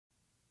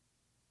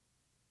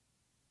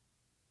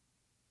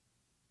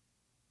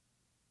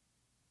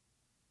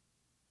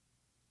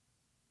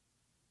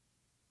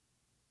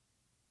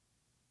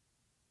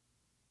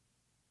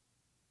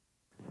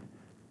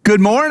Good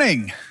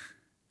morning.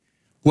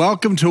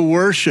 Welcome to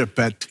worship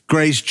at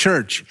Grace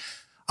Church.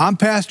 I'm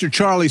Pastor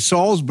Charlie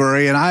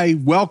Salisbury, and I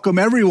welcome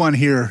everyone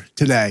here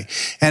today.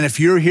 And if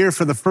you're here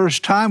for the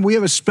first time, we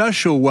have a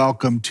special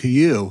welcome to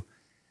you.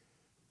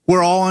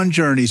 We're all on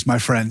journeys, my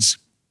friends.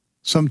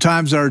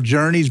 Sometimes our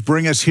journeys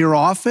bring us here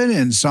often,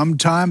 and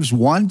sometimes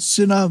once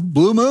in a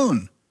blue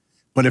moon.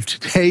 But if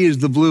today is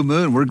the blue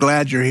moon, we're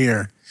glad you're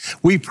here.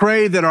 We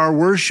pray that our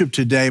worship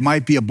today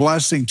might be a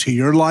blessing to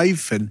your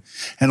life and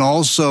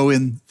also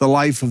in the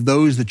life of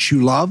those that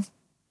you love.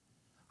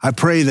 I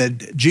pray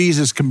that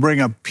Jesus can bring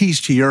a peace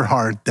to your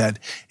heart that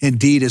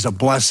indeed is a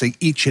blessing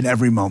each and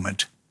every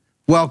moment.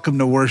 Welcome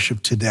to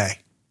worship today.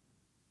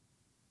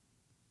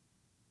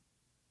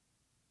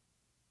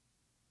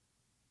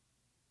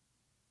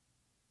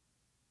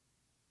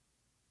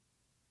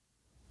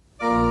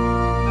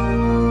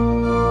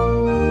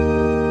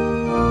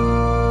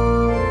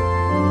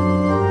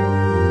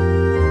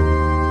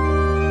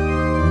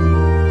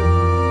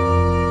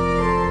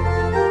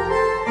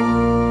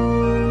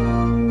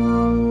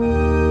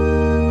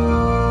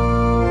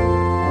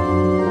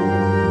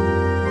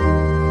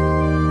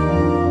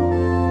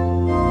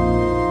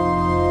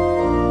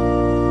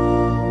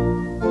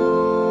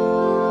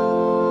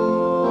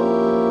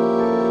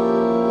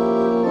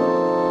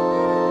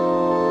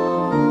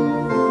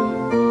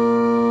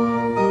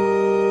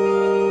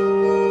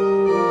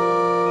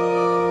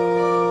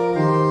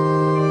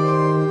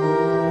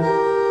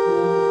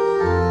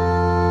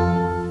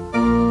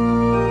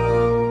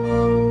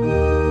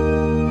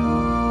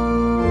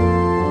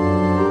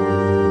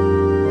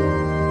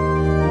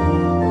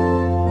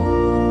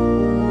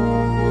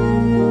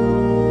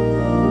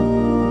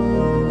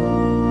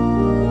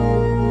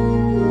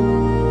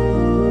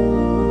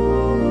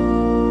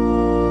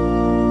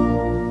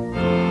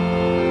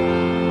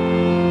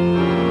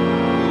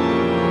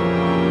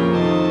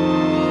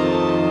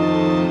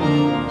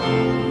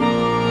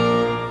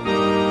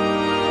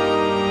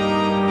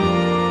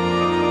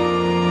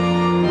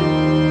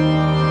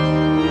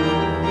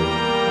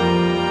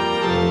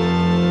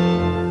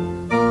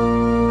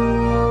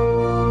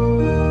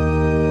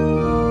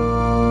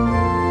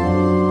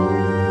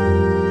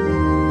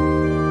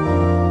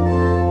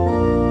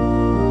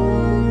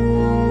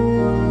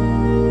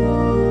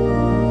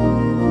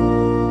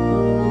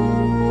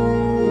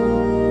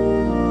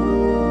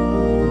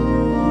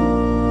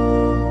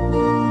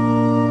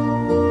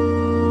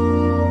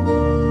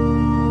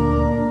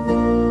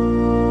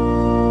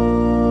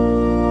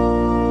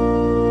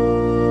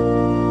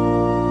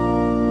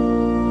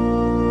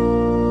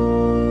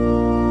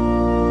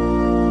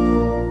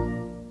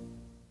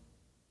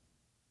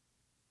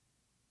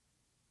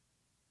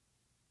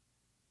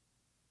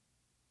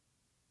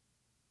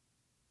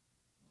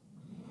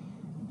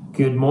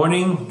 Good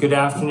morning, good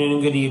afternoon,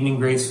 and good evening,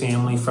 Grace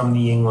family from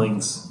the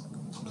Yinglings.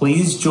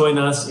 Please join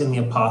us in the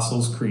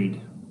Apostles' Creed.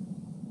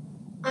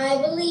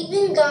 I believe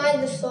in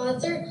God the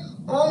Father,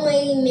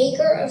 Almighty,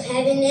 maker of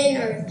heaven and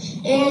earth,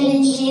 and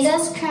in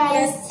Jesus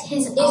Christ,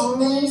 his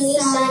only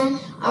Son,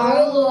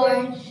 our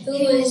Lord,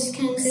 who was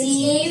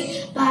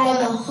conceived by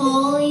the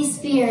Holy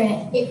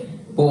Spirit.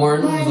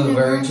 Born of the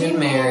Virgin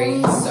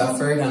Mary,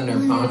 suffered under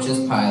Pontius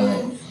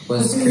Pilate,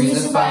 was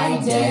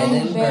crucified, dead,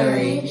 and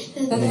buried.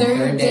 The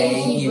third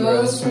day he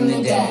rose from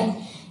the dead.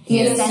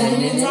 He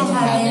ascended into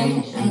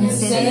heaven and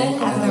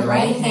sitteth at the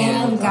right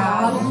hand of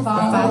God the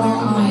Father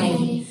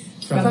Almighty.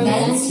 From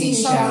thence he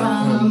shall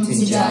come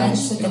to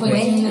judge the quick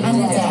and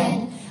the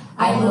dead.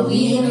 I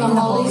believe in the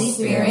Holy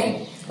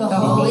Spirit, the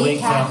Holy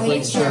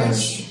Catholic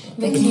Church,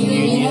 the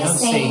communion of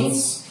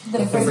saints,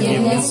 the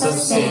forgiveness of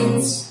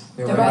sins,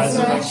 the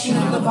resurrection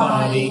of the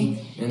body,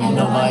 and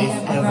the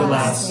life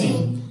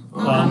everlasting.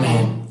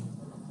 Amen.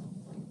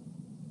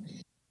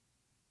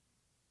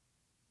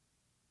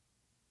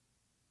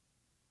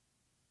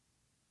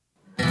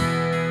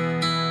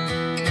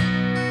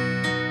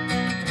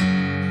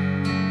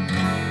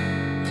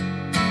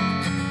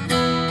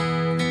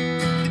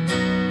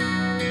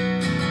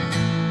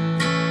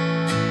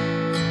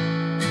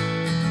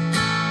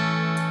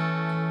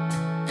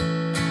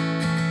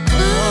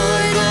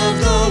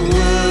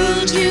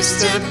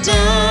 Step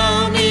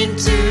down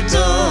into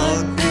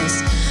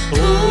darkness,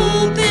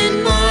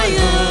 open my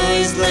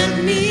eyes,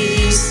 let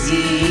me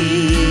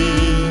see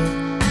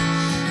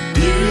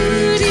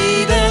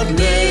beauty that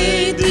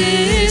made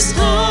this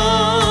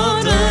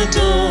heart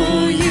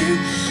adore you,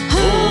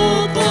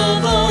 hope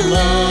of a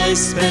life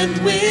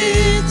spent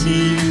with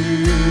you.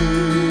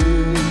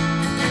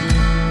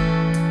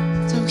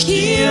 So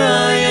here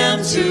I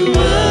am to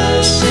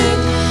worship,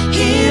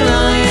 here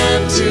I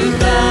am to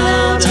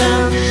bow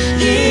down,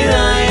 here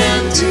I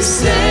am to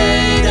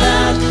say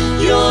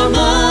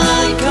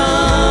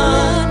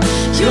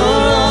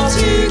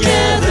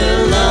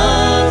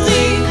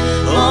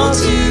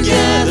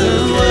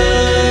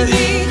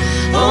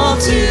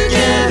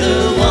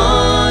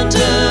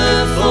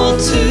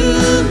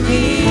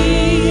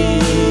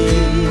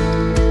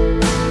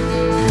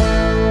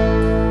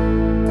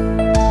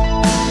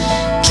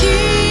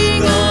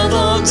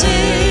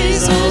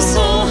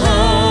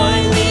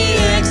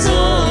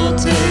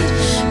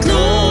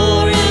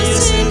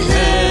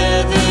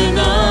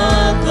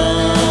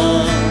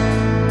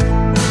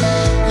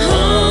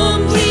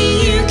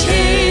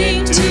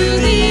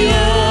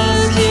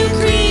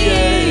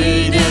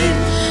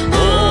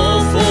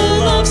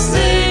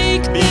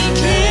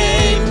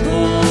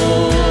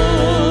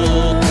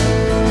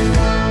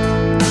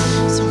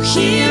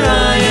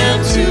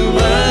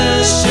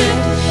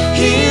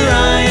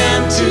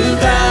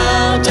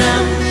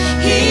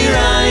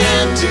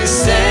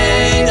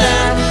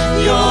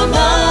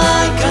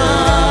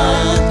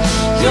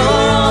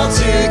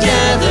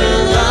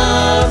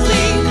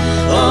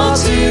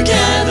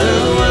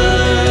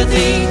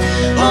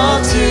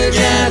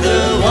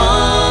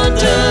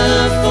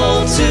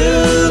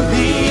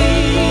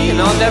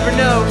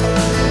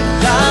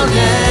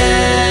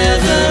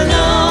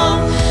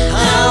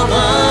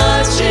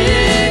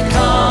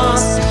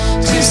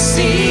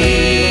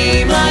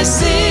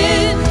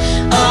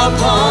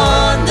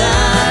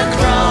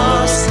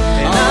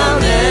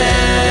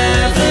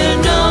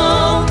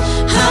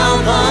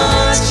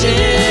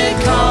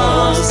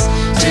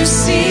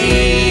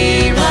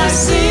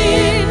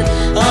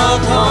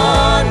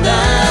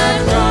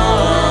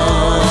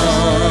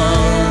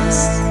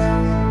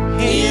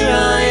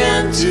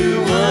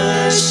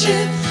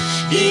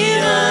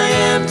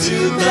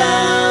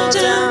bow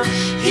down.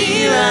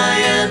 Here I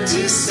am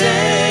to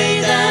say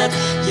that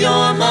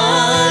you're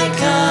my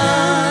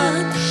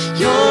God.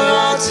 You're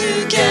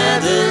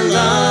altogether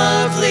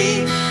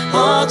lovely,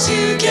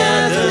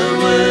 altogether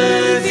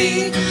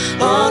worthy,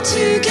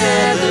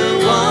 altogether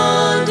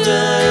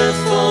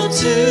wonderful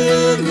to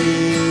me.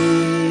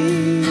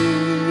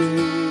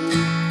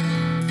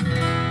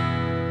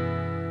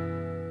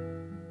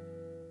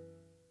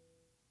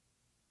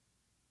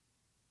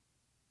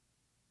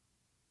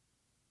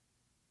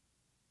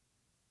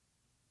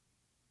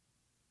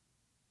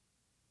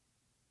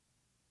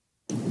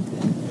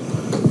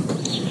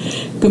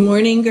 Good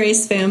morning,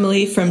 Grace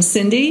family, from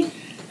Cindy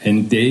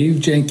and Dave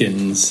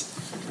Jenkins.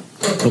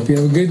 Hope you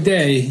have a good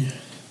day.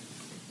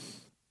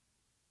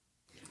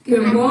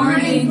 Good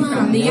morning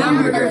from the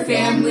Umberger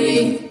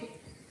family.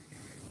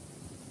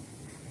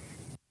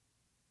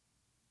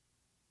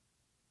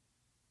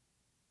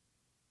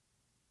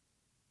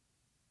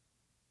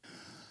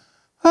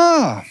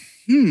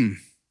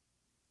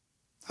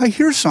 I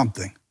hear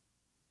something.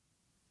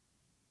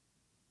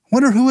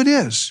 Wonder who it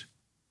is.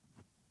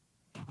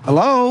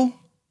 Hello?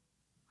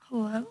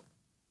 Hello?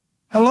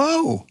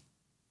 Hello?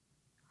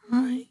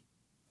 Hi.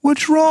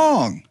 What's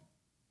wrong?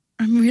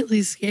 I'm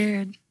really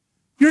scared.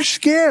 You're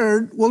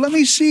scared? Well, let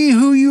me see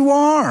who you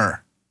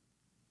are.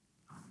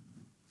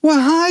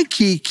 Well, hi,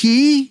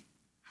 Kiki.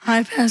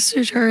 Hi,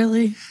 Pastor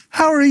Charlie.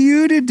 How are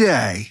you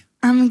today?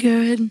 I'm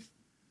good.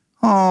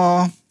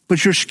 Aw,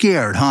 but you're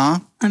scared, huh?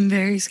 I'm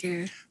very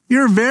scared.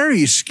 You're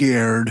very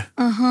scared.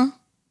 Uh-huh.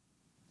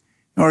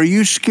 Are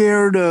you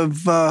scared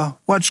of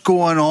what's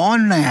going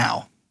on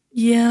now?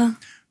 Yeah.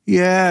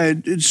 Yeah,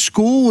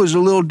 school is a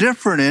little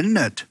different, isn't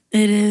it?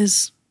 It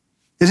is.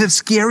 Is it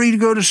scary to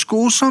go to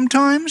school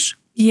sometimes?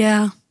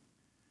 Yeah.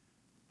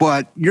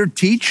 But your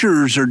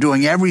teachers are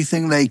doing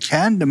everything they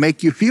can to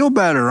make you feel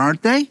better,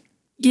 aren't they?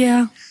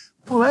 Yeah.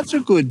 Well, that's a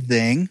good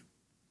thing.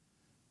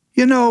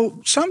 You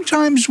know,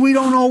 sometimes we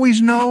don't always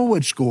know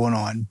what's going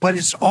on, but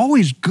it's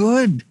always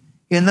good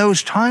in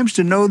those times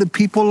to know that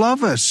people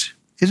love us.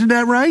 Isn't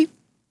that right?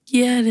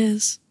 Yeah, it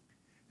is.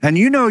 And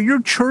you know,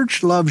 your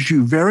church loves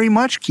you very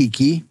much,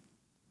 Kiki.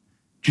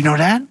 Do you know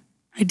that?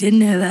 I did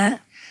know that.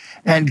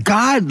 And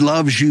God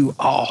loves you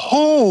a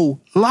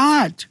whole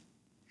lot.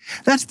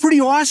 That's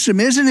pretty awesome,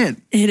 isn't it?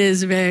 It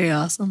is very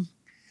awesome.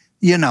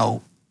 You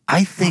know,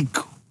 I think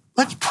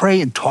let's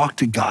pray and talk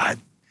to God.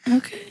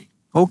 Okay.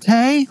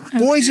 Okay?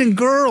 Boys and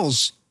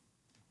girls,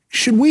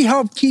 should we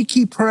help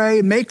Kiki pray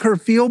and make her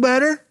feel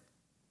better?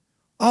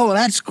 Oh,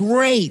 that's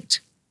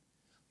great.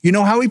 You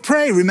know how we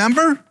pray,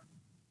 remember?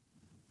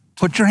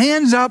 Put your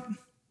hands up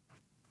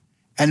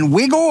and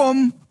wiggle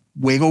them.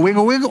 Wiggle,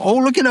 wiggle, wiggle. Oh,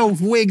 look at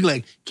those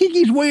wiggling.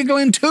 Kiki's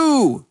wiggling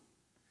too.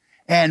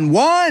 And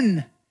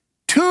 1,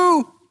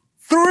 2,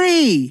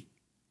 3.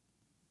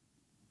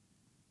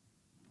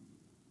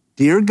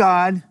 Dear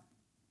God,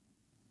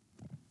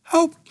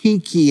 help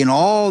Kiki and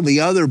all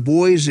the other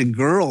boys and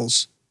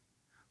girls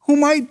who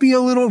might be a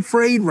little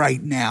afraid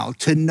right now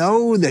to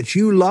know that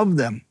you love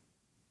them.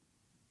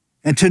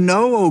 And to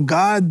know, oh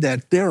God,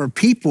 that there are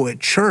people at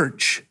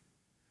church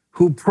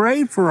who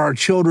pray for our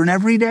children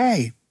every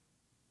day.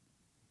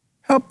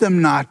 Help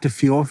them not to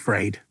feel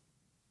afraid.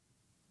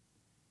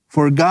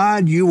 For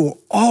God, you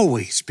will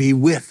always be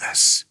with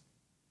us.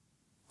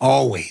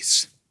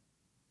 Always.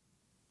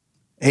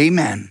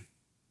 Amen.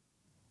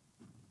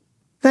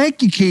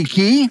 Thank you,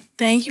 Kiki.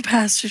 Thank you,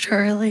 Pastor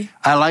Charlie.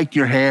 I like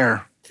your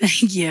hair.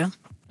 Thank you.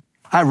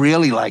 I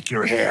really like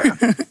your hair.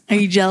 Are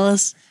you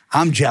jealous?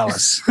 I'm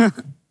jealous.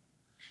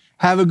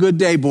 Have a good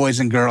day, boys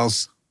and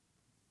girls.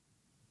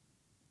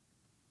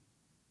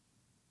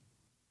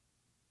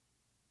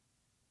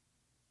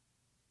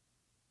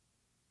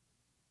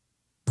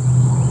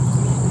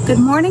 Good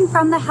morning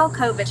from the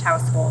Helkovich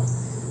household.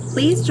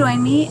 Please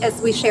join me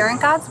as we share in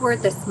God's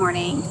Word this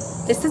morning.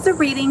 This is a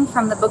reading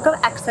from the book of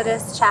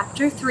Exodus,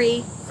 chapter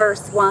 3,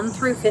 verse 1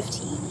 through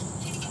 15.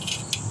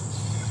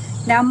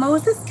 Now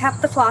Moses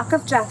kept the flock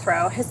of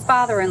Jethro, his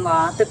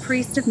father-in-law, the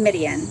priest of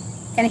Midian,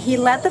 and he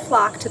led the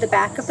flock to the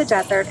back of the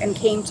desert and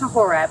came to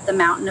Horeb, the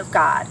mountain of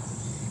God.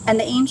 And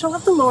the angel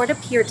of the Lord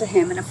appeared to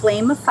him in a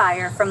flame of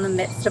fire from the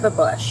midst of a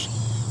bush.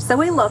 So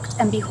he looked,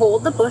 and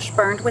behold, the bush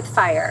burned with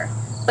fire,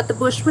 but the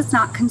bush was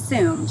not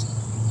consumed.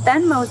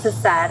 Then Moses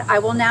said, I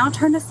will now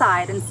turn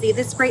aside and see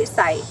this great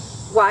sight,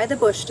 why the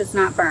bush does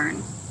not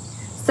burn.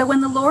 So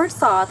when the Lord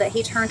saw that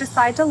he turned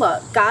aside to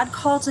look, God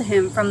called to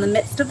him from the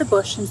midst of the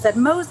bush and said,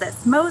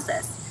 Moses,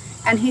 Moses.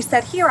 And he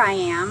said, Here I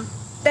am.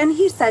 Then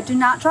he said, Do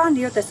not draw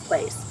near this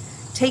place.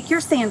 Take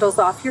your sandals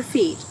off your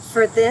feet,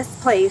 for this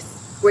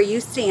place where you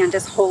stand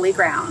is holy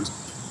ground.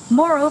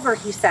 Moreover,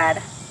 he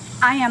said,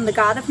 I am the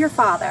God of your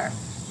father,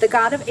 the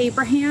God of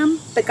Abraham,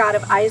 the God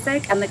of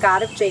Isaac, and the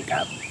God of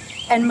Jacob.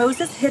 And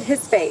Moses hid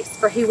his face,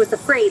 for he was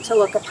afraid to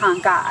look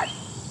upon God.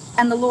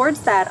 And the Lord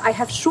said, I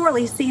have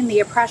surely seen the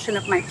oppression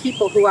of my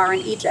people who are in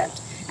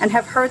Egypt, and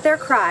have heard their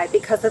cry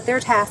because of their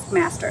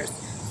taskmasters,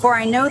 for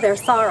I know their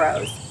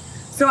sorrows.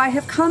 So I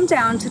have come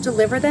down to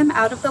deliver them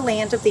out of the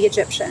land of the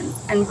Egyptians,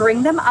 and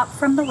bring them up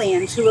from the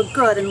land to a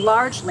good and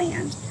large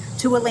land,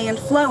 to a land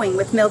flowing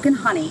with milk and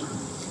honey,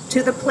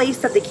 to the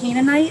place of the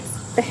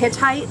Canaanites, the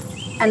Hittites,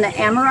 and the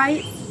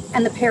Amorites,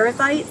 and the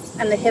Perizzites,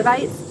 and the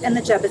Hivites, and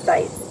the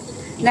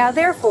Jebusites. Now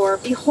therefore,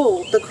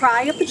 behold, the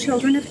cry of the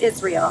children of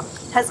Israel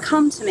has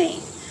come to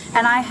me,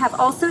 and I have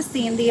also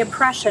seen the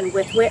oppression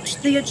with which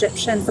the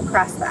Egyptians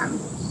oppress them.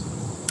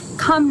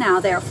 Come now,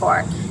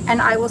 therefore, and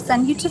I will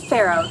send you to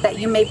Pharaoh, that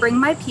you may bring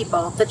my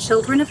people, the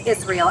children of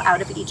Israel,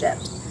 out of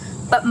Egypt.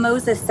 But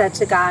Moses said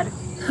to God,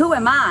 Who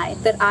am I,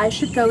 that I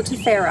should go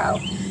to Pharaoh,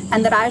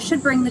 and that I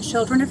should bring the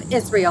children of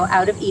Israel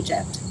out of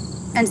Egypt?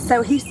 And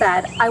so he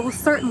said, I will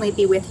certainly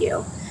be with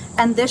you,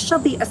 and this shall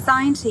be a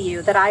sign to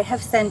you that I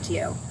have sent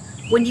you.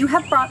 When you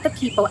have brought the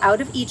people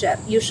out of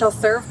Egypt, you shall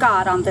serve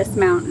God on this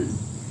mountain.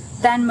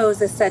 Then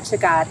Moses said to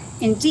God,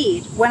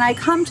 Indeed, when I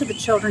come to the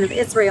children of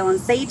Israel and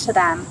say to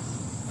them,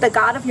 The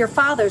God of your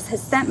fathers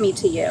has sent me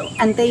to you,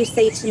 and they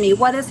say to me,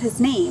 What is his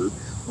name?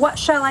 What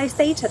shall I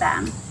say to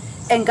them?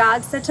 And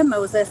God said to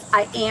Moses,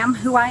 I am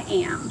who I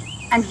am.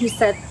 And he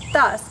said,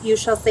 Thus you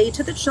shall say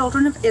to the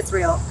children of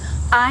Israel,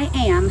 I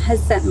am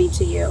has sent me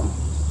to you.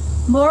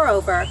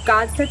 Moreover,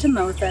 God said to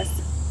Moses,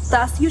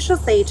 Thus you shall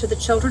say to the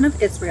children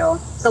of Israel,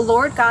 The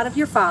Lord God of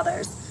your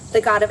fathers, the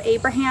God of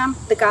Abraham,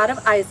 the God of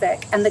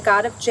Isaac, and the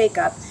God of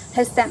Jacob,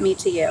 has sent me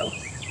to you.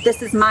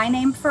 This is my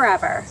name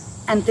forever,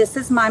 and this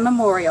is my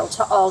memorial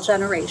to all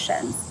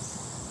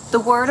generations. The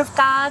word of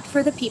God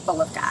for the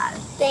people of God.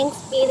 Thanks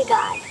be to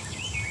God.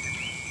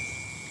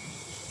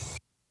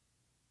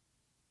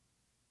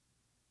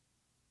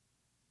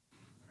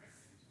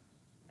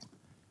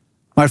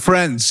 My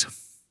friends,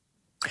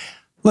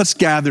 let's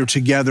gather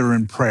together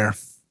in prayer.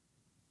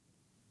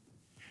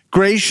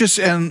 Gracious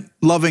and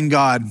loving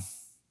God,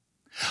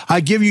 I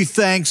give you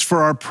thanks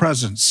for our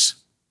presence.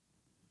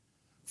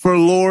 For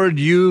Lord,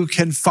 you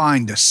can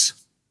find us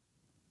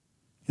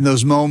in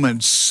those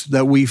moments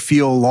that we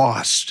feel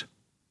lost.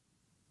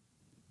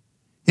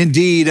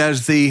 Indeed,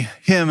 as the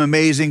hymn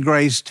Amazing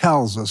Grace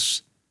tells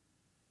us,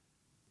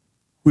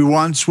 we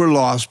once were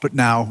lost, but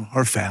now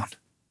are found.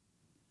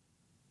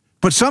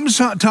 But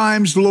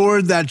sometimes,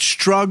 Lord, that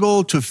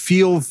struggle to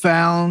feel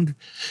found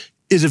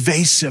is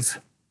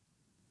evasive.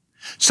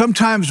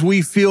 Sometimes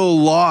we feel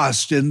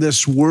lost in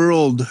this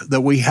world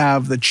that we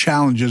have that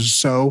challenges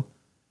so.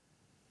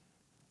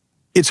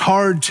 It's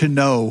hard to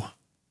know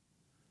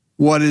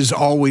what is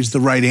always the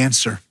right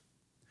answer.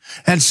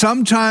 And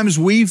sometimes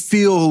we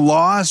feel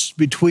lost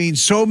between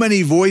so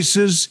many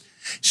voices,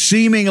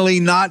 seemingly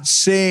not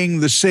saying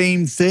the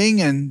same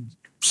thing and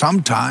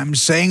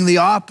sometimes saying the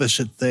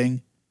opposite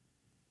thing.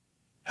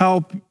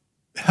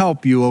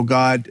 Help you, oh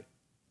God.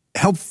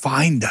 Help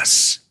find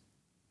us.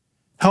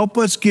 Help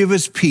us, give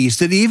us peace,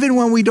 that even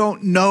when we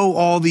don't know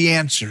all the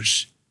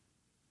answers,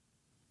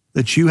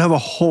 that you have a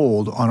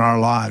hold on our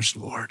lives,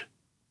 Lord.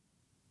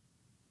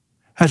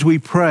 As we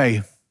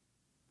pray,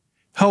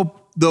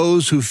 help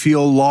those who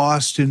feel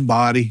lost in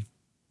body.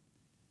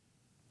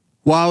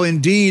 While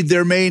indeed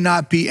there may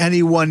not be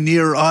anyone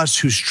near us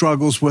who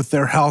struggles with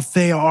their health,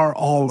 they are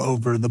all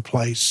over the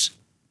place.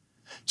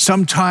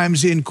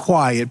 Sometimes in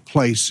quiet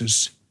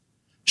places,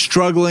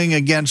 struggling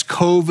against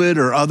COVID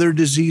or other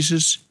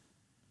diseases.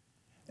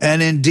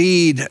 And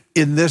indeed,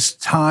 in this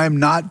time,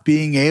 not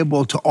being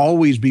able to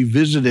always be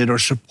visited or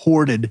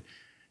supported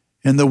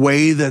in the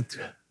way that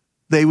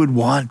they would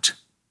want.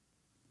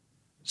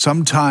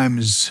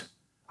 Sometimes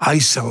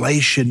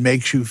isolation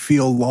makes you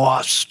feel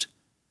lost.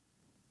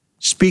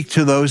 Speak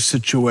to those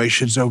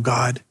situations, oh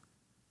God,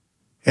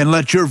 and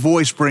let your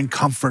voice bring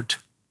comfort.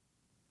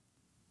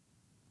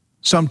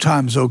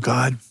 Sometimes, oh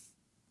God,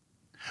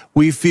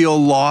 we feel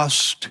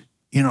lost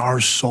in our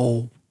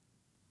soul.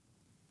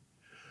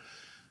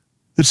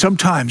 But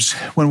sometimes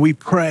when we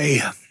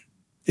pray,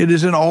 it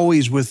isn't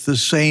always with the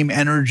same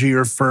energy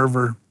or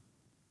fervor.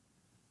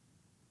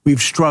 We've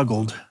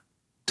struggled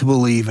to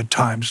believe at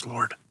times,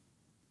 Lord.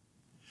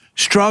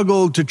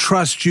 Struggled to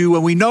trust you,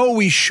 and we know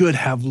we should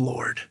have,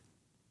 Lord.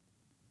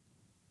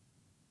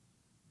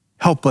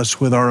 Help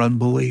us with our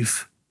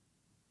unbelief.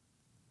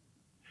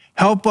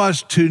 Help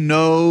us to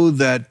know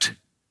that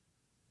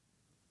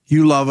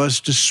you love us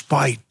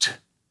despite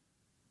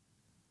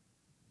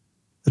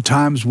the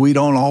times we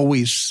don't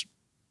always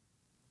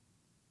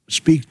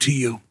speak to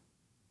you,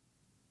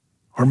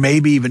 or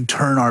maybe even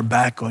turn our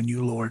back on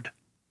you, Lord.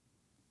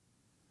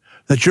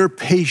 That your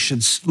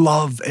patience,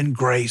 love, and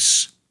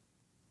grace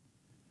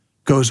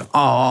goes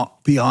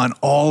beyond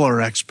all our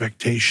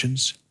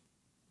expectations.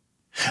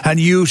 And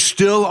you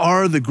still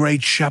are the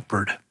great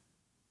shepherd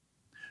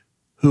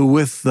who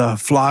with the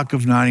flock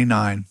of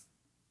 99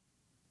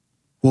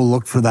 will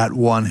look for that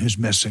one who's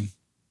missing.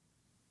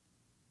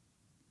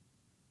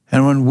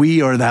 And when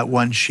we are that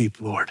one sheep,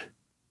 Lord,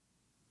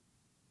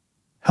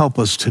 help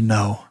us to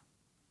know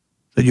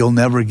that you'll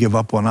never give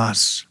up on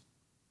us.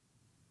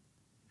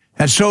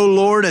 And so,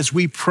 Lord, as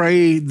we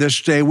pray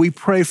this day, we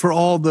pray for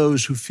all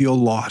those who feel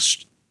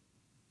lost.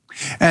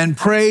 And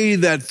pray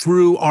that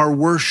through our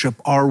worship,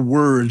 our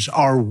words,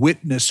 our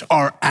witness,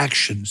 our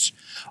actions,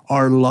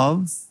 our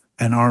love,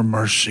 and our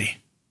mercy,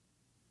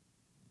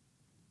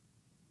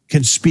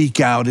 can speak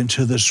out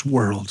into this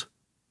world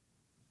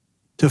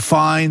to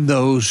find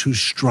those who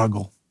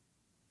struggle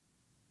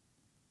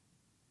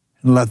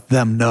and let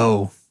them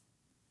know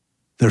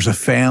there's a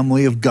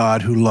family of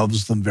God who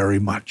loves them very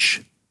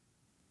much.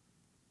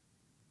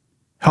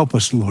 Help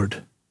us,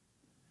 Lord,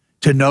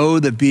 to know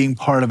that being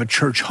part of a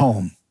church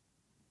home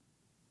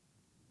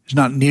is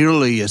not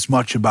nearly as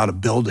much about a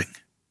building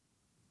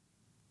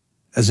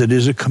as it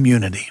is a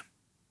community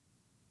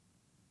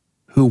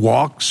who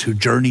walks, who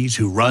journeys,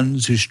 who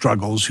runs, who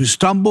struggles, who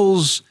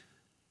stumbles,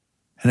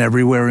 and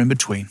everywhere in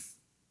between.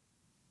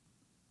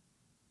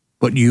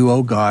 But you,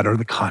 O God, are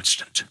the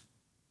constant.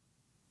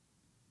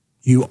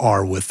 You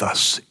are with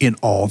us in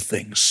all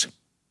things.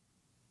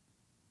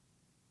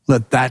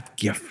 Let that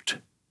gift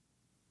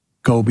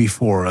go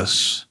before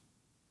us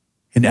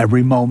in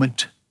every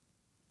moment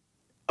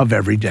of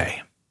every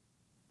day.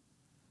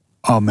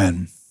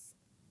 Amen.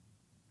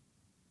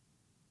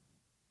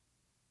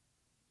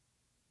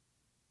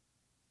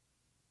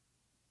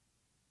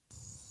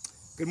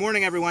 Good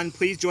morning, everyone.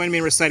 Please join me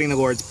in reciting the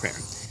Lord's Prayer.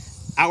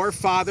 Our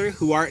Father,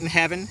 who art in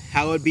heaven,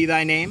 hallowed be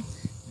thy name.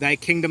 Thy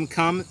kingdom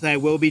come, thy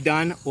will be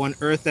done, on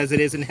earth as it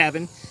is in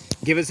heaven.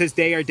 Give us this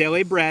day our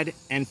daily bread,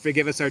 and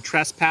forgive us our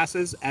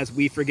trespasses, as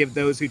we forgive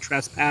those who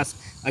trespass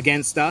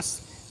against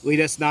us.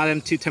 Lead us not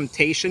into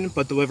temptation,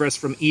 but deliver us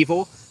from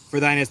evil. For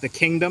thine is the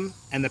kingdom,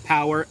 and the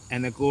power,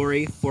 and the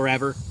glory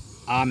forever.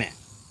 Amen.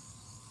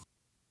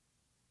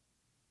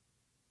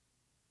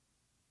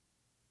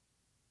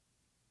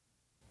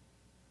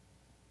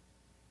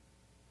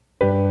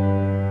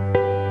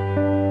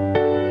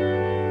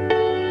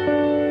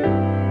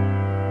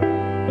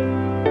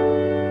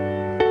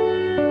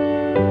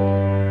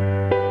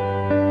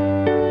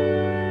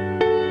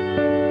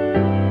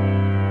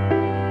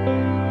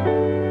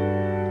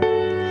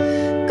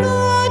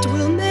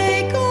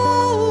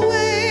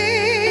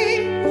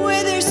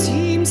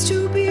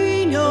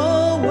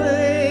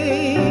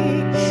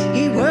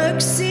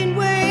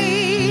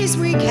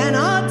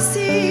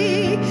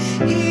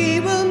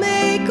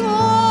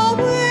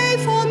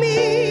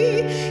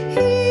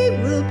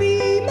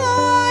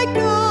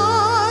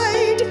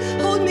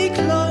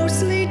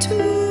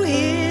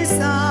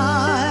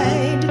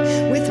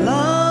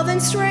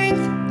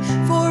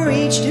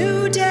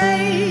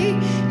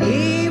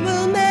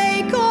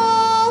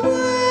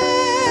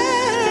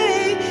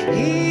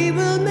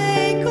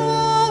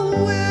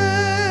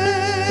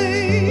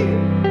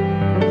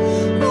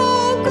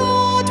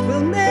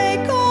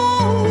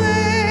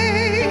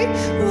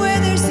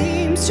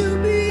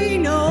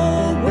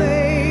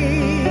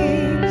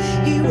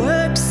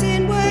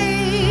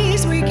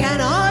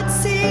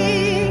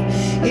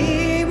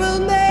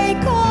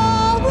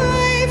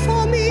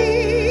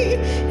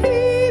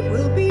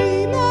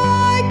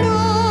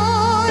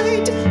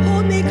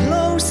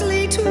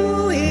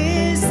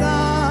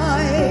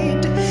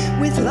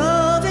 With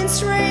love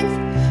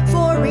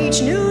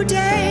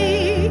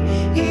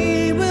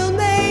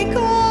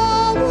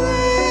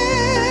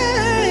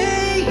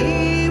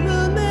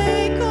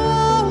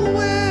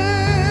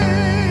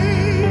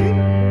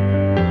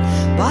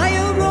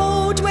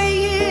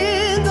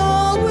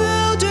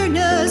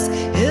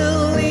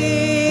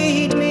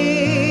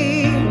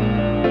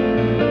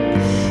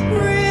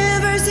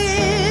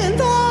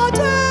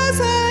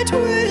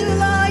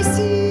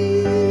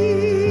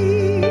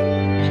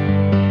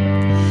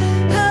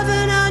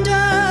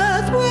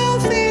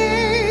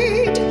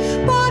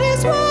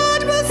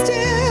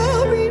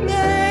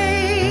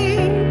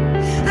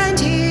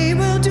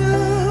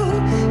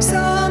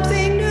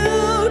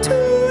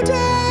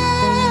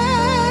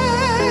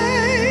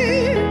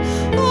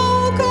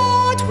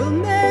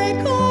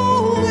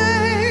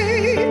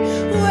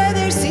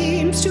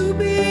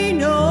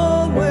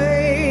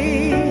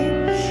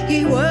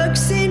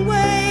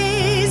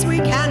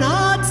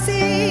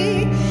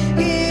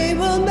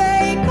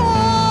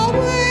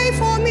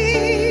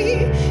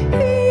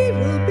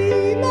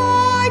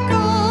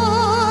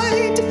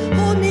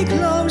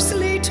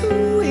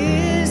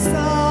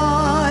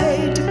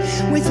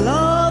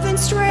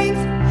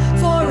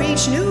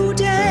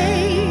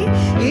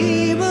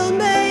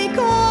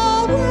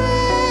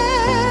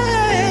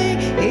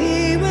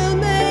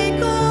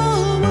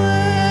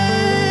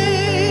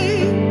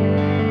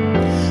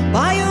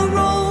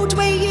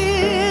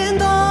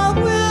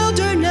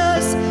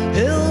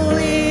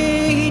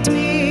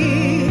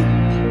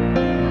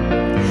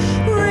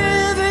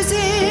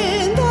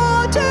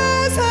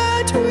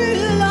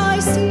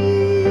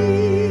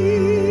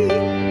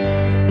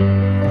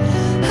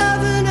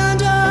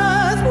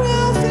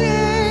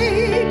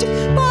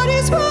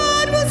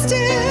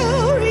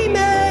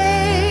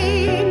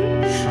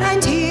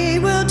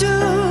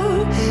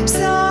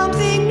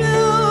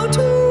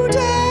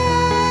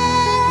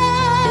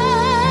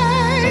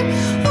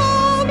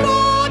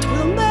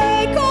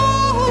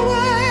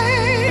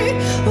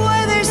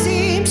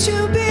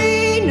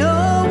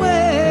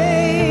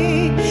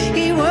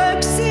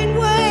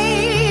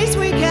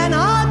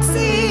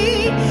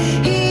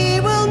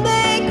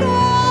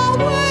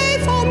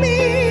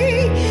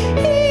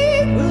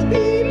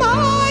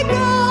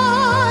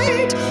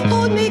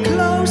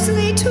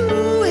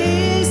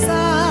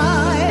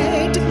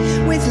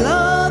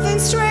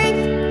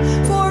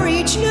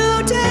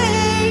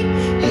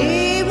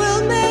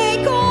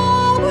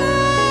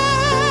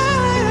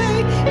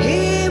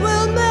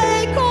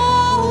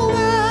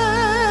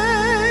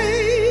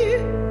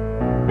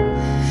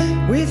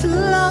with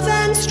love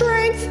and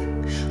strength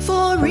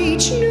for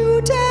each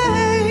new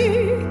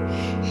day.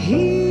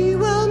 He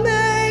will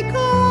make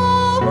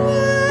a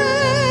way.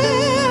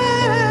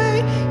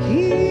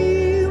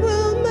 He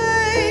will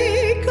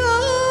make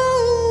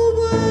a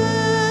way.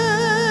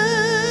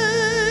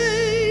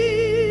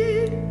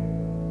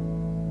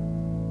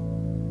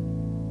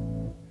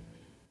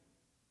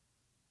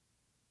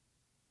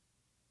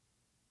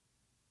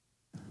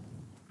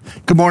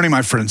 Good morning,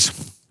 my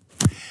friends.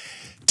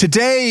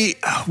 Today,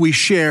 we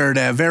shared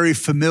a very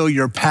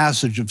familiar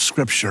passage of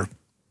Scripture.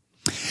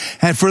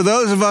 And for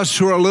those of us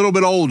who are a little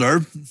bit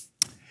older,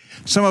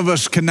 some of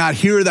us cannot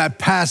hear that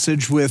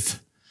passage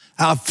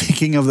without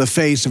thinking of the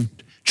face of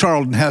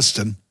Charlton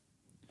Heston.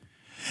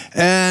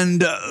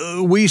 And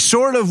we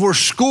sort of were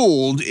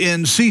schooled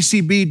in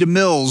C.C.B.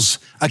 DeMille's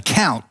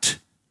account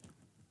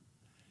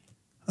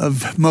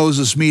of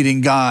Moses meeting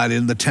God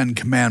in the Ten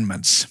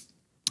Commandments.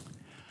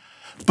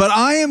 But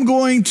I am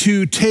going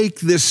to take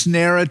this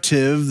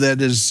narrative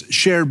that is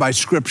shared by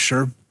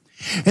Scripture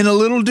in a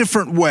little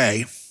different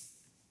way.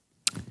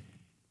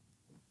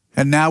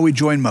 And now we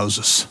join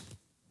Moses.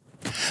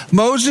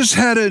 Moses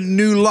had a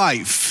new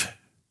life.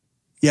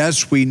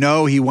 Yes, we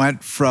know he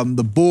went from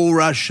the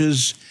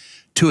bulrushes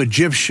to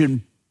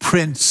Egyptian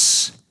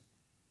prince,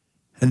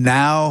 and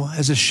now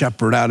as a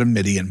shepherd out of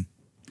Midian.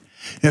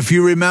 If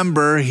you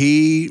remember,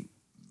 he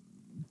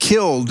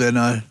killed an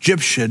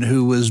Egyptian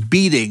who was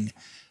beating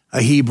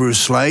a Hebrew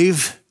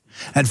slave.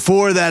 And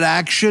for that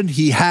action,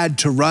 he had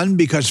to run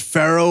because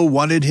Pharaoh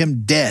wanted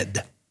him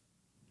dead.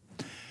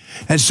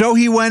 And so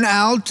he went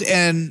out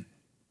and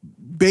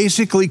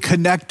basically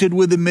connected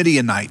with the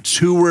Midianites,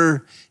 who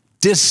were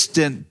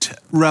distant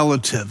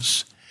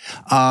relatives.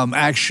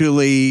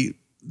 Actually,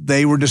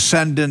 they were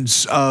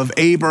descendants of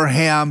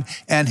Abraham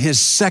and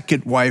his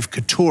second wife,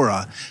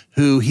 Keturah,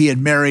 who he had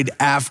married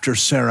after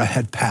Sarah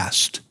had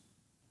passed.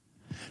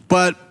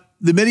 But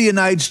the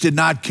Midianites did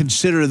not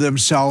consider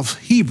themselves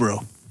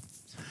Hebrew.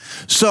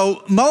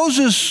 So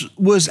Moses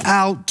was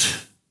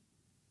out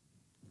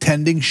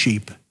tending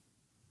sheep,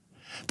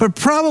 but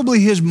probably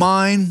his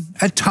mind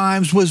at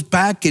times was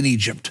back in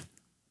Egypt,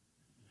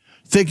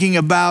 thinking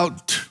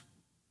about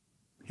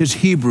his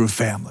Hebrew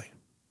family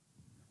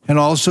and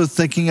also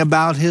thinking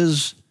about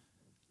his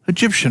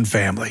Egyptian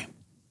family.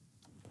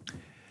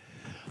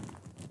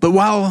 But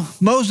while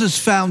Moses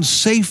found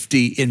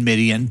safety in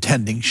Midian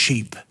tending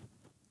sheep,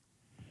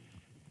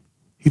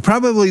 he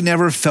probably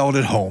never felt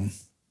at home.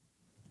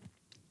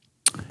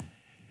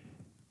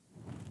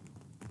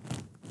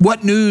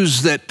 What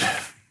news that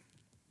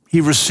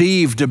he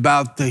received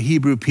about the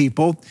Hebrew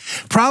people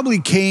probably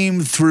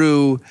came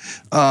through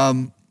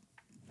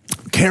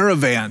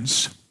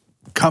caravans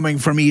coming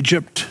from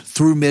Egypt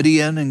through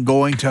Midian and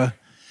going to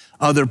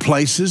other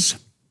places,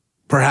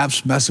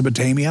 perhaps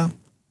Mesopotamia.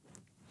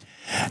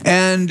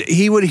 And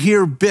he would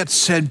hear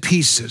bits and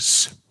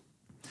pieces.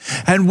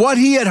 And what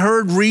he had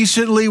heard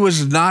recently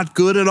was not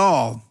good at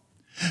all.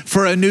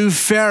 For a new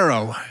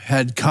Pharaoh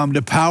had come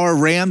to power,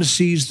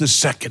 Ramses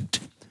II,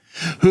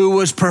 who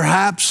was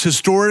perhaps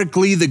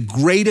historically the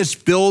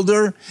greatest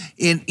builder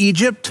in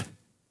Egypt.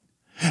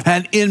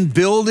 And in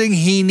building,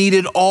 he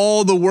needed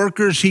all the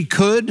workers he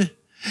could.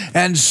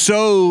 And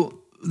so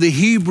the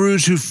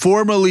Hebrews who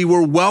formerly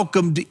were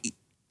welcomed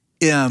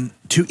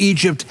to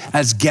Egypt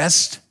as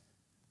guests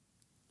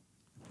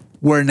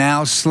were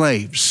now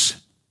slaves,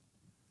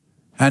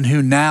 and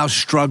who now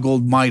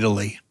struggled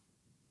mightily.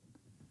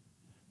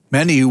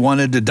 Many who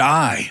wanted to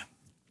die.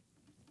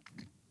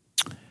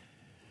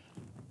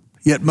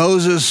 Yet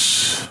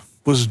Moses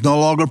was no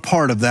longer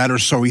part of that, or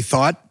so he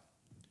thought.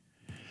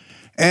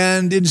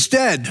 And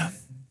instead,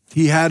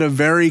 he had a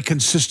very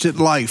consistent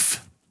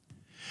life.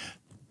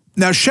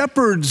 Now,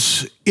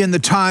 shepherds in the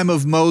time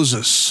of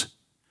Moses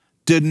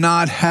did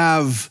not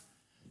have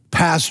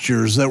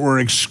pastures that were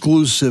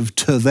exclusive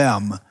to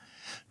them.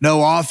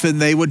 No, often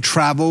they would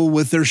travel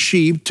with their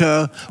sheep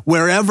to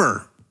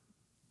wherever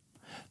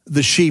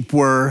the sheep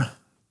were,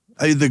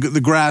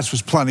 the grass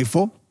was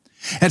plentiful.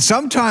 And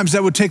sometimes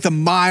that would take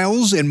them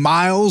miles and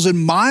miles and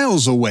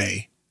miles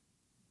away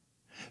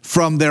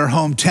from their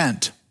home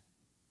tent.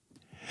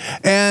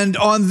 And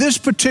on this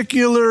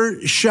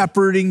particular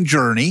shepherding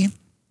journey,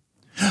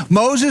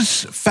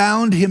 Moses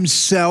found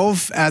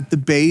himself at the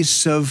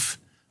base of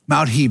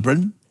Mount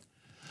Hebron,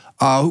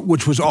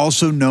 which was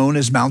also known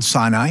as Mount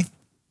Sinai.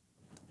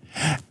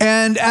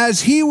 And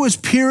as he was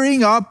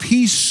peering up,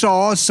 he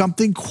saw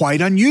something quite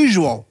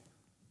unusual,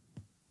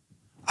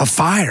 a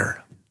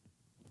fire.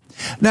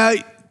 Now,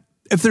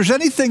 if there's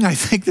anything I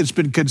think that's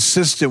been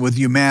consistent with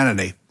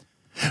humanity,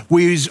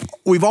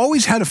 we've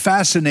always had a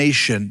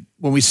fascination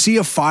when we see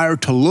a fire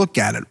to look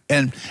at it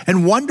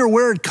and wonder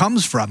where it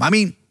comes from. I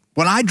mean,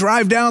 when I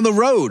drive down the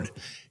road,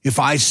 if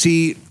I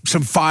see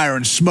some fire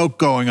and smoke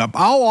going up,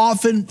 I'll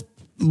often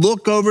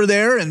look over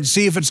there and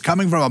see if it's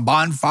coming from a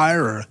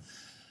bonfire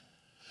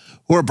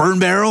or a burn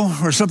barrel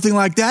or something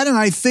like that. And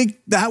I think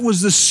that was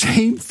the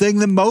same thing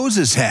that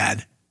Moses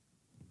had.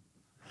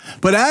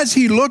 But as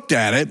he looked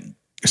at it,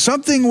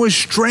 something was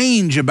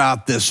strange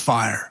about this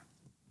fire.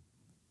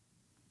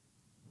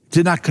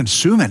 did not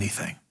consume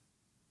anything.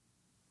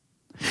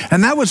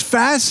 And that was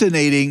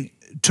fascinating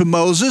to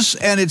Moses,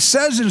 and it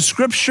says in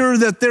Scripture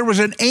that there was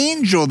an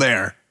angel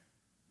there.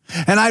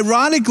 And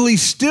ironically,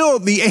 still,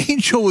 the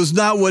angel was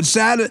not what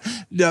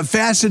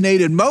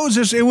fascinated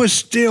Moses. It was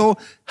still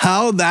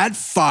how that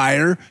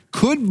fire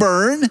could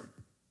burn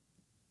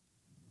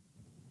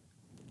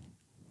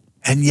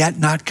and yet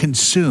not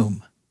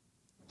consume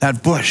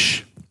that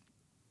bush.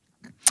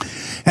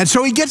 And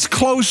so he gets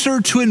closer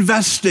to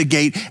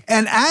investigate.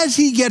 And as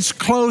he gets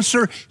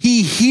closer,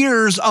 he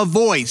hears a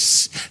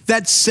voice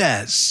that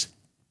says,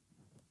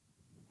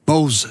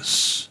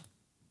 Moses,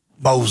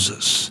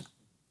 Moses.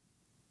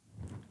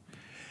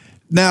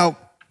 Now,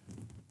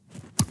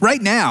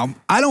 right now,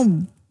 I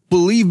don't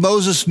believe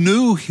Moses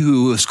knew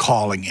who was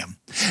calling him.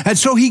 And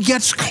so he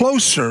gets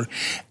closer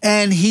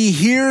and he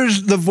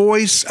hears the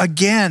voice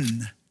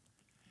again.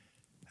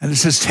 And it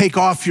says, take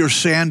off your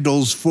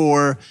sandals,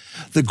 for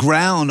the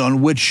ground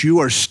on which you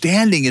are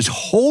standing is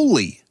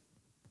holy.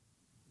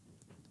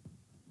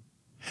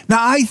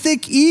 Now, I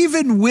think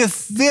even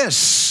with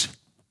this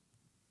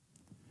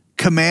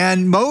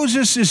command,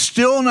 Moses is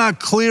still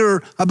not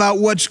clear about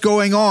what's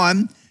going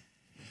on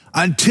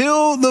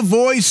until the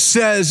voice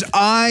says,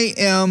 I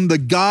am the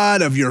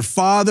God of your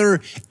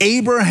father,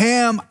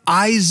 Abraham,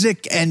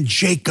 Isaac, and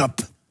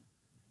Jacob.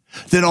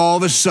 Then all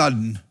of a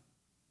sudden,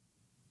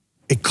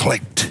 it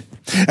clicked.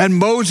 And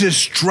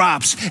Moses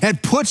drops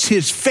and puts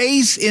his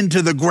face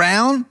into the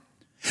ground,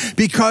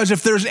 because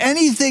if there's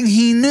anything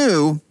he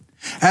knew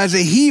as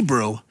a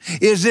Hebrew,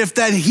 is if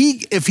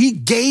he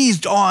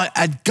gazed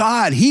at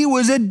God, he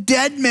was a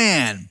dead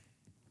man.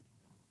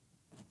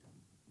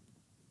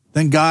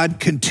 Then God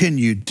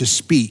continued to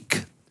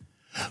speak,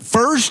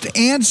 first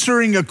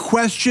answering a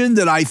question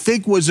that I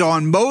think was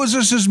on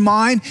Moses'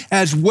 mind,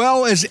 as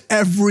well as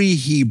every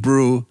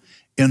Hebrew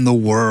in the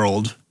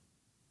world.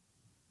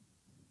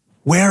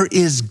 Where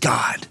is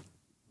God?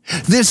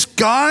 This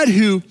God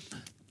who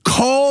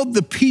called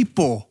the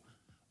people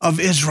of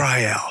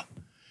Israel,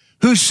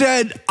 who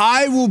said,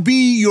 I will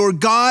be your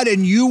God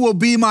and you will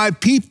be my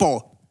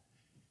people.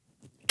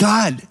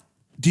 God,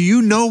 do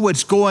you know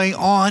what's going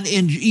on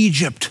in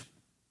Egypt?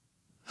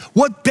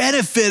 What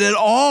benefit at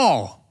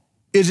all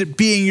is it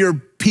being your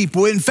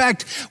people? In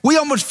fact, we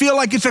almost feel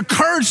like it's a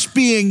curse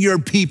being your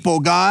people,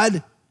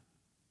 God.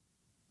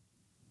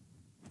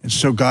 And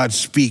so God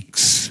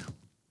speaks.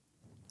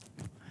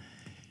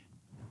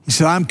 He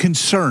said, I'm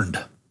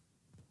concerned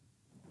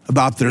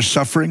about their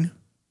suffering.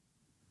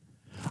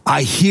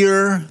 I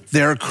hear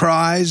their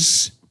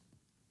cries.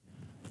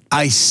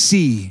 I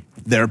see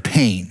their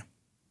pain.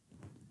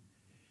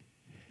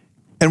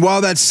 And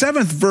while that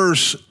 7th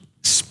verse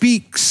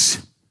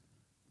speaks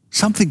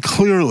something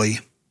clearly,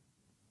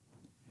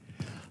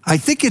 I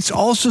think it's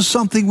also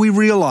something we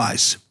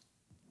realize.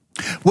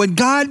 When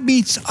God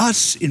meets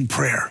us in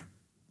prayer,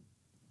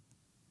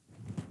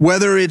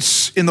 whether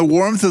it's in the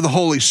warmth of the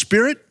Holy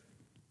Spirit,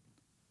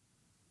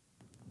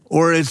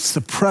 or it's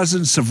the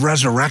presence of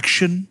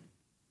resurrection,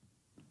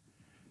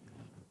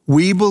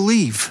 we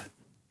believe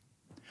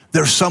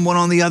there's someone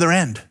on the other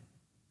end.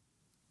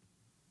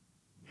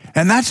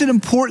 And that's an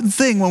important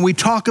thing when we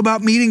talk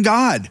about meeting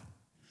God.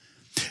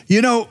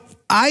 You know,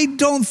 I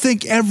don't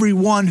think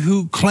everyone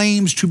who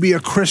claims to be a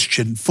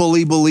Christian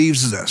fully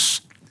believes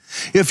this.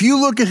 If you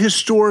look at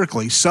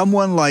historically,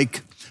 someone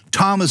like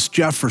Thomas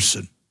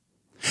Jefferson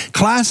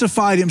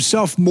classified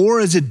himself more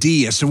as a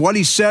deist. And what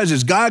he says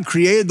is God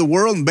created the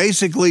world and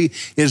basically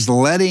is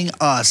letting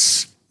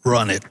us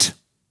run it.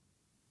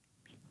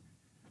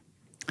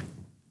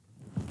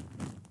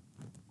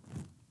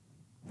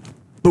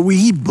 But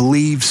we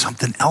believe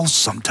something else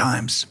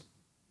sometimes,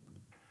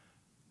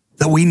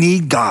 that we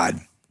need God.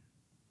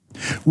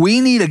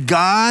 We need a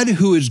God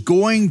who is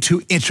going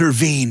to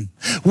intervene.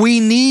 We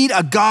need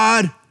a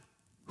God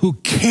who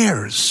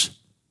cares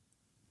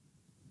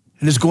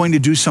and is going to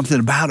do something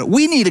about it.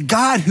 We need a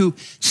God who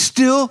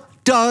still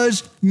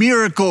does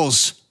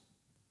miracles.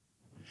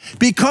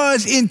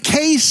 Because in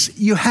case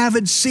you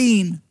haven't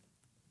seen,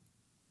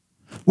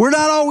 we're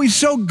not always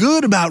so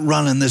good about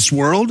running this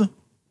world.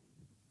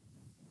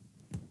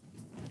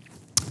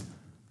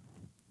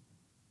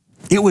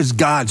 It was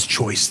God's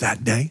choice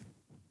that day.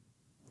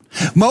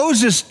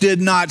 Moses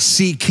did not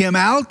seek him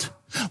out.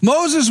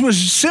 Moses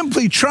was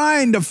simply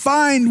trying to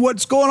find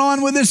what's going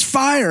on with this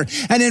fire.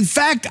 And in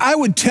fact, I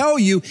would tell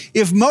you,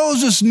 if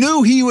Moses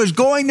knew he was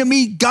going to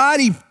meet God,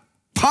 he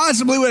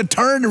possibly would have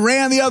turned and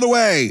ran the other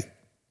way.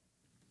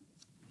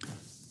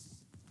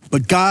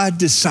 But God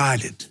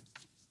decided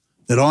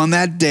that on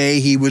that day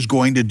he was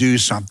going to do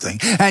something.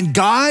 And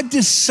God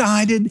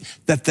decided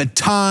that the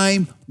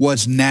time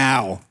was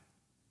now.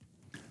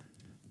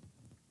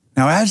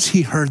 Now, as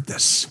he heard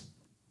this,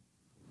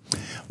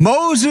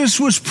 Moses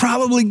was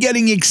probably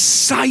getting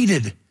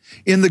excited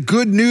in the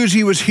good news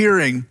he was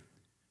hearing.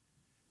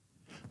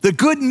 The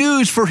good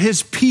news for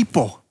his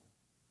people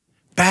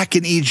back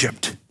in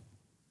Egypt.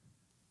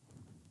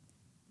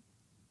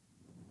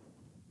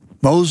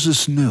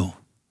 Moses knew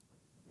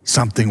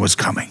something was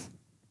coming.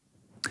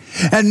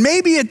 And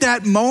maybe at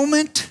that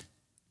moment,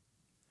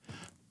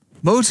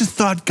 Moses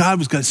thought God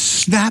was going to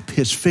snap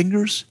his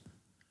fingers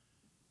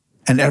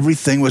and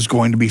everything was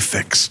going to be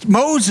fixed.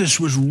 Moses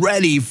was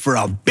ready for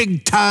a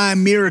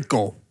big-time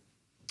miracle.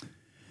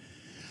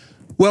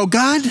 Well,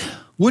 God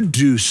would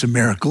do some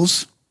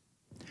miracles,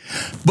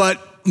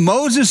 but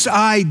Moses'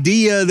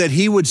 idea that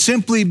he would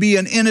simply be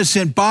an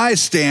innocent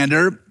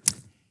bystander,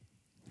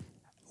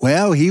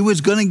 well, he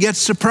was going to get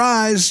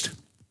surprised.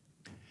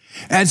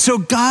 And so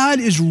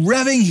God is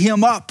revving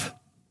him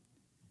up.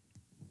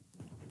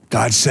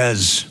 God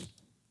says,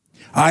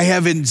 I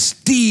have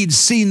indeed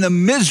seen the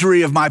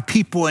misery of my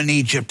people in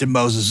Egypt. And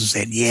Moses is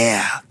saying,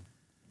 yeah.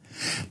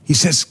 He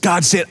says,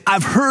 God said,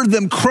 I've heard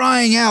them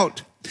crying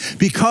out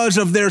because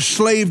of their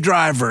slave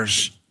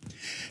drivers.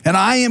 And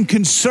I am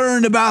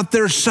concerned about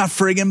their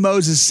suffering. And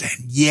Moses said,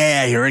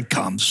 yeah, here it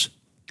comes.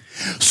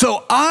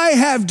 So I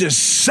have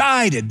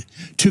decided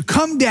to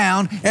come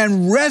down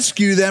and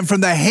rescue them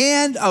from the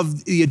hand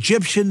of the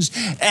Egyptians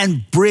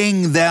and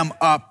bring them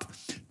up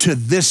to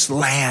this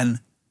land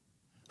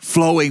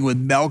flowing with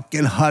milk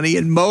and honey.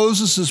 And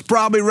Moses is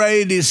probably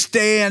ready to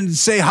stand and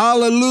say,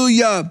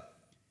 hallelujah.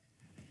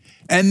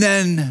 And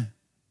then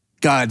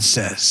God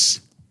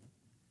says,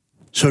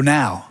 so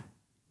now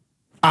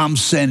I'm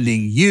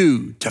sending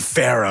you to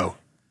Pharaoh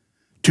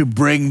to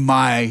bring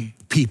my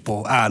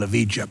people out of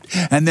Egypt.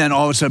 And then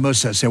all of a sudden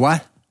Moses says, say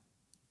what?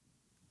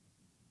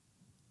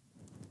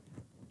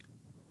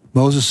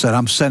 Moses said,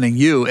 I'm sending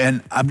you.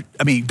 And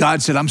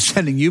God said, I'm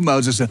sending you,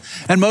 Moses.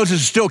 And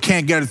Moses still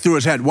can't get it through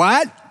his head.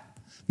 What?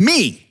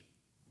 Me.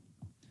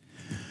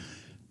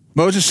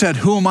 Moses said,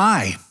 who am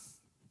I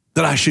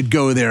that I should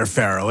go there,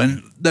 Pharaoh?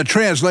 And the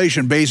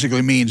translation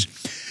basically means,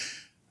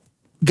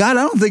 God,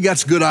 I don't think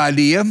that's a good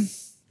idea.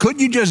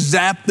 Couldn't you just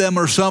zap them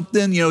or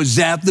something?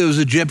 Zap those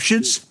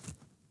Egyptians?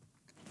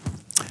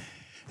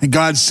 And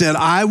God said,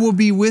 I will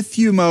be with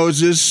you,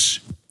 Moses,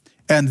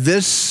 and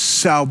this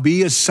shall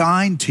be a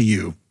sign to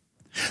you,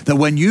 that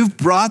when you've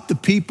brought the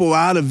people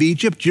out of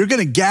Egypt, you're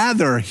going to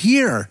gather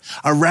here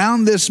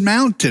around this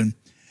mountain.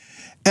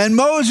 And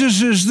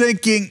Moses is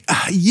thinking,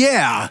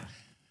 yeah,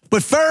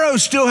 but Pharaoh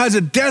still has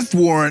a death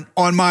warrant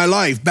on my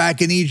life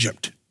back in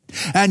Egypt.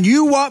 And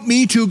you want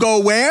me to go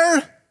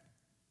where?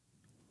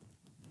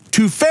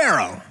 To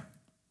Pharaoh.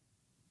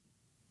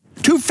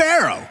 To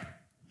Pharaoh.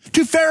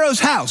 To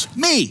Pharaoh's house.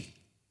 Me.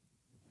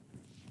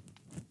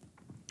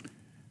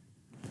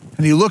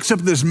 And he looks up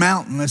at this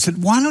mountain and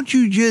said, why don't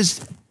you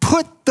just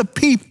put the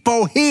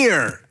people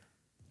here?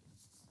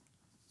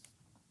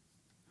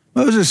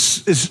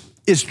 Moses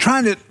is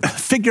trying to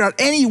figure out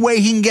any way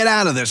he can get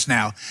out of this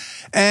now.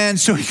 And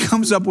so he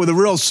comes up with a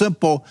real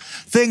simple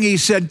thing. He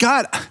said,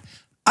 God,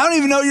 I don't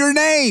even know your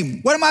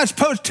name. What am I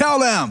supposed to tell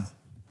them?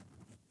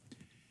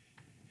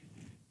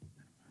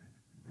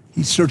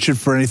 He's searching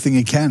for anything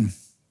he can.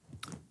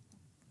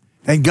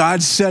 And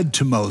God said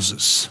to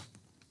Moses,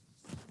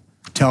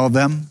 tell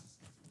them,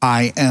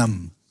 I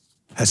am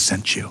has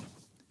sent you.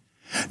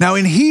 Now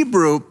in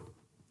Hebrew,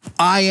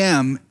 I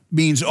am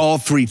means all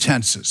three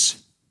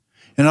tenses.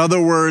 In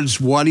other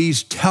words, what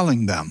he's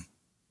telling them,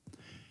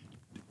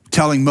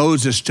 telling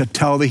Moses to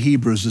tell the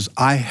Hebrews is,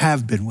 I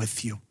have been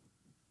with you.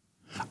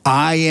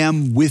 I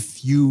am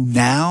with you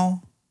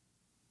now,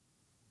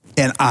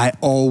 and I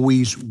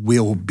always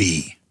will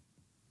be.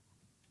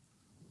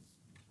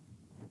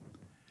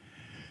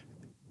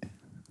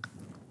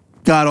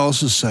 God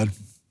also said,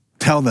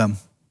 tell them,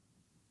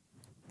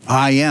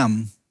 I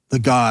am the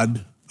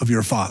God of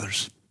your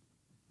fathers,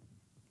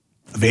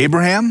 of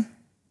Abraham,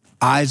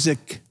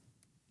 Isaac,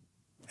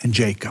 and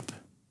Jacob.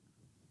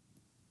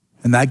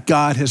 And that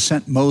God has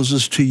sent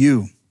Moses to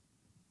you.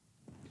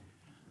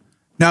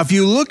 Now, if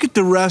you look at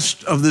the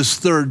rest of this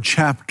third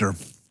chapter,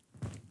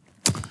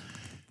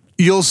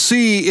 you'll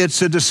see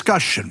it's a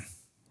discussion.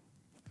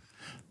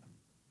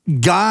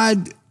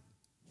 God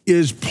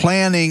is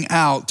planning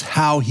out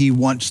how he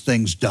wants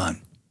things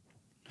done,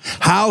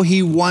 how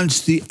he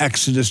wants the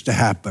Exodus to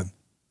happen.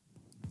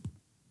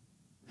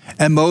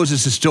 And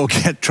Moses is still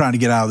trying to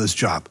get out of this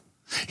job.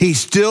 He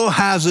still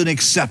hasn't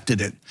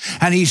accepted it.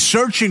 And he's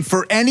searching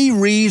for any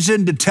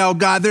reason to tell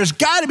God, there's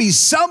got to be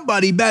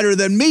somebody better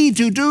than me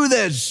to do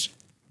this.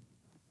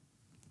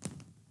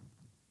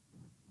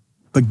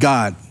 But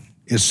God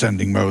is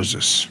sending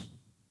Moses.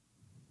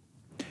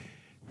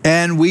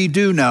 And we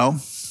do know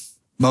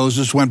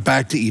Moses went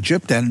back to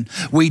Egypt, and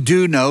we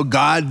do know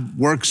God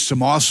works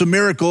some awesome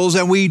miracles,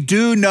 and we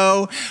do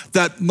know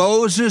that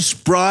Moses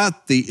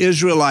brought the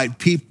Israelite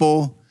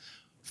people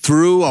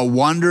through a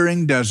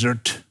wandering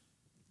desert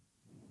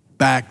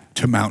back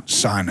to Mount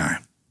Sinai.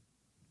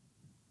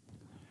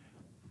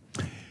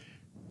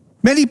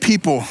 Many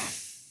people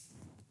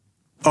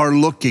are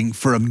looking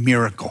for a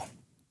miracle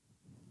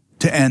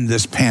to end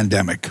this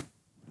pandemic.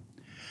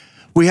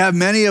 We have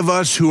many of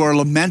us who are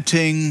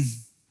lamenting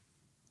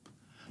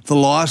the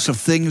loss of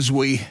things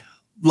we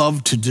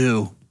love to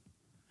do,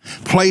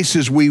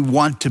 places we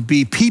want to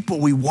be, people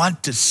we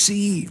want to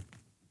see.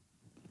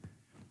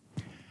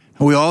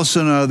 And we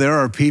also know there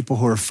are people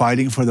who are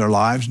fighting for their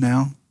lives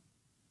now,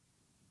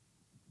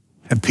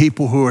 and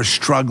people who are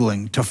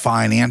struggling to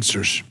find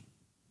answers.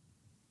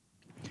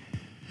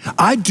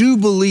 I do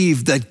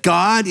believe that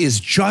God is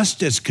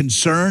just as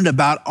concerned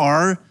about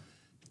our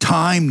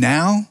time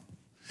now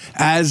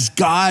as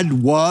God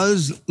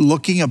was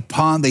looking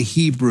upon the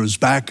Hebrews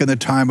back in the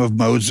time of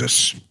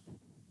Moses.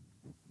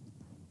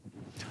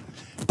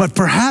 But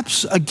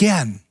perhaps,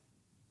 again,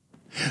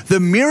 the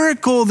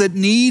miracle that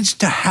needs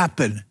to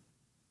happen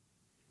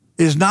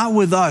is not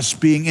with us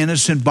being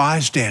innocent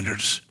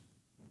bystanders,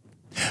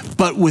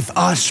 but with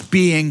us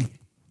being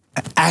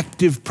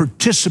active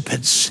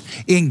participants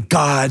in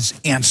God's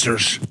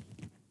answers.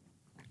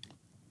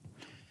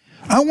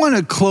 I want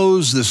to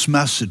close this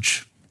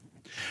message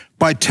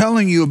by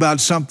telling you about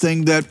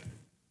something that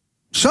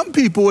some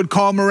people would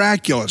call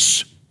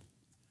miraculous.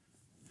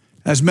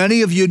 As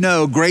many of you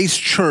know, Grace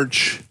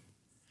Church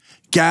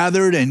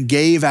gathered and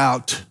gave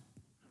out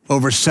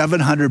over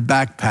 700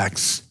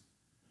 backpacks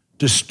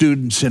to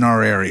students in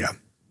our area.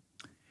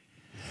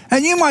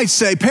 And you might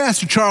say,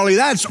 Pastor Charlie,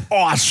 that's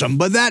awesome,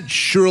 but that's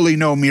surely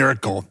no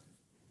miracle.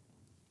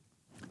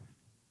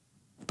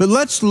 But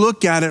let's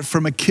look at it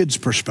from a kid's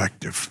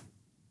perspective.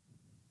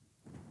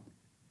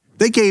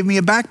 They gave me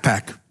a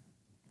backpack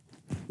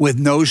with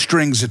no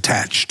strings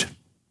attached.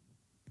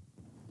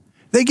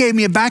 They gave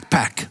me a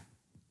backpack,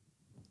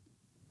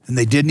 and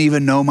they didn't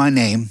even know my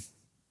name.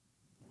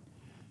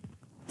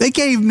 They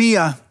gave me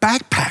a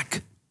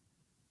backpack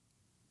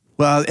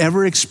without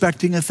ever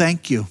expecting a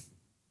thank you.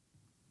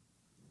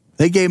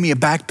 They gave me a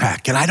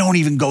backpack, and I don't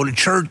even go to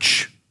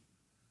church.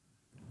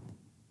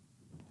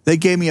 They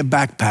gave me a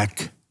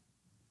backpack,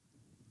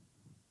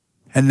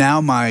 and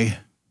now my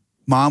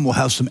mom will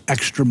have some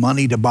extra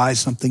money to buy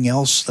something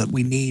else that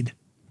we need.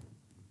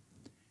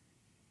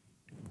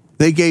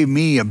 They gave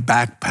me a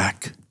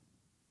backpack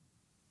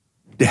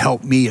to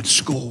help me at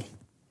school.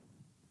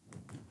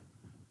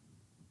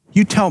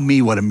 You tell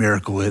me what a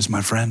miracle is,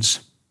 my friends.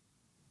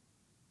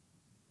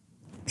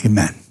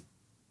 Amen.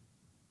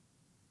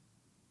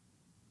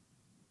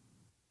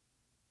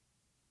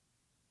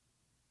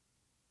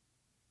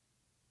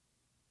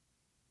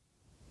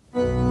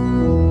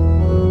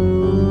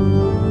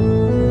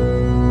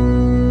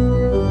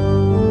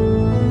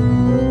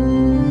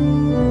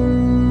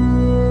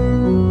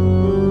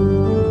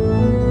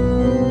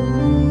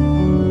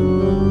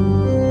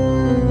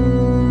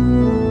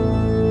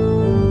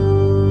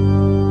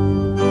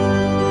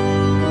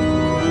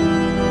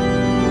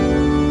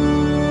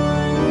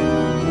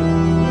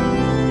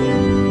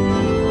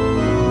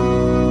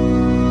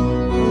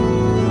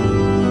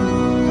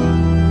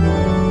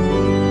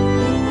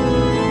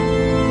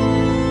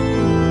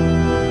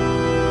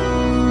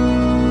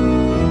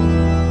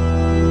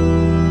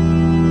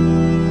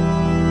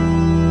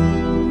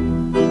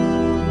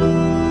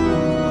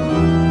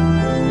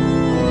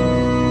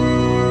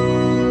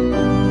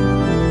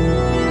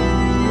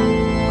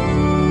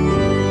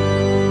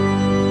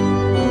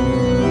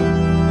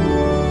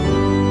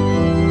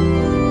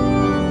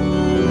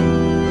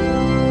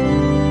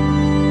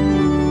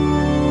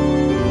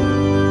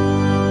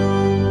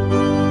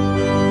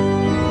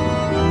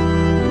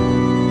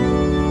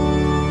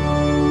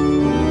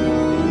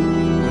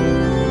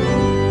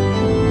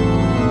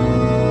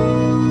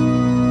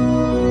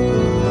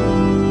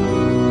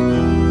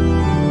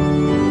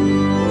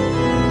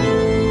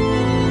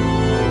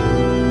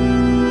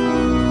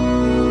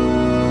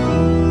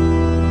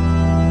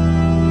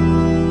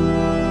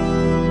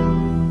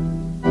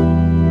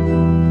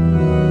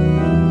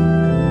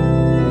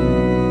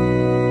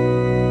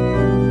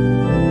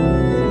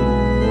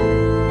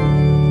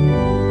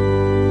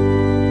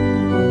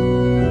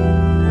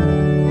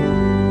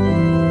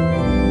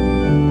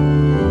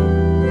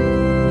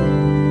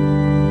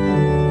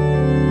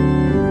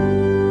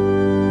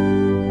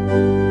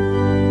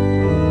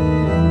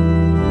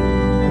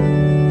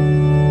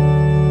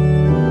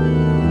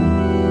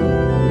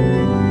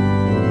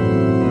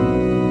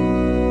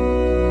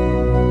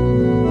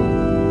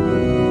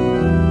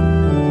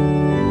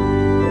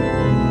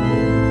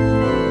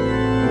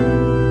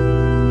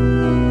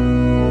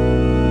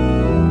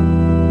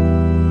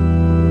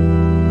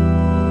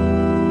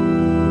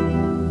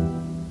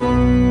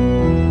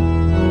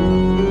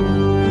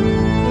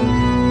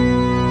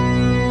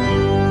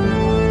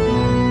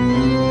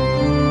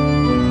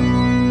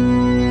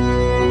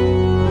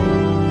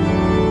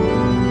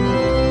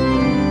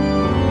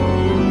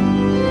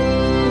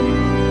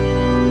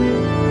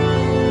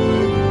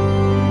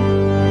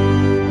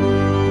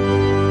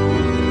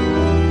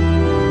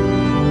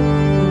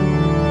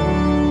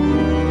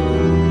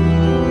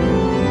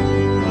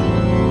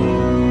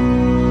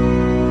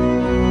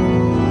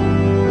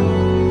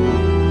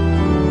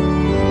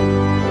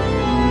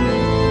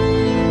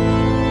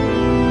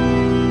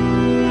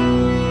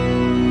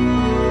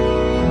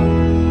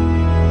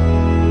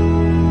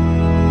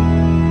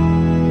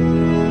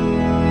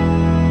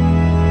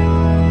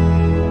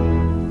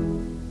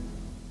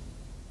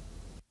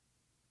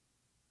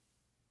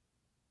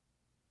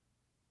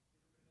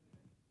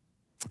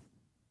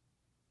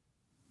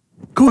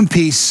 Go in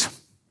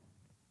peace.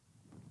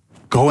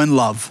 Go in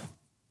love.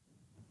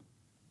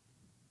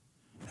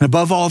 And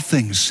above all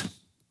things,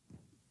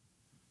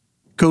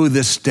 Go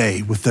this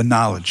day with the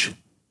knowledge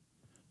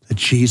that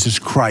Jesus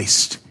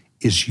Christ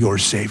is your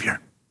Savior.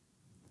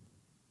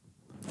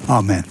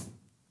 Amen.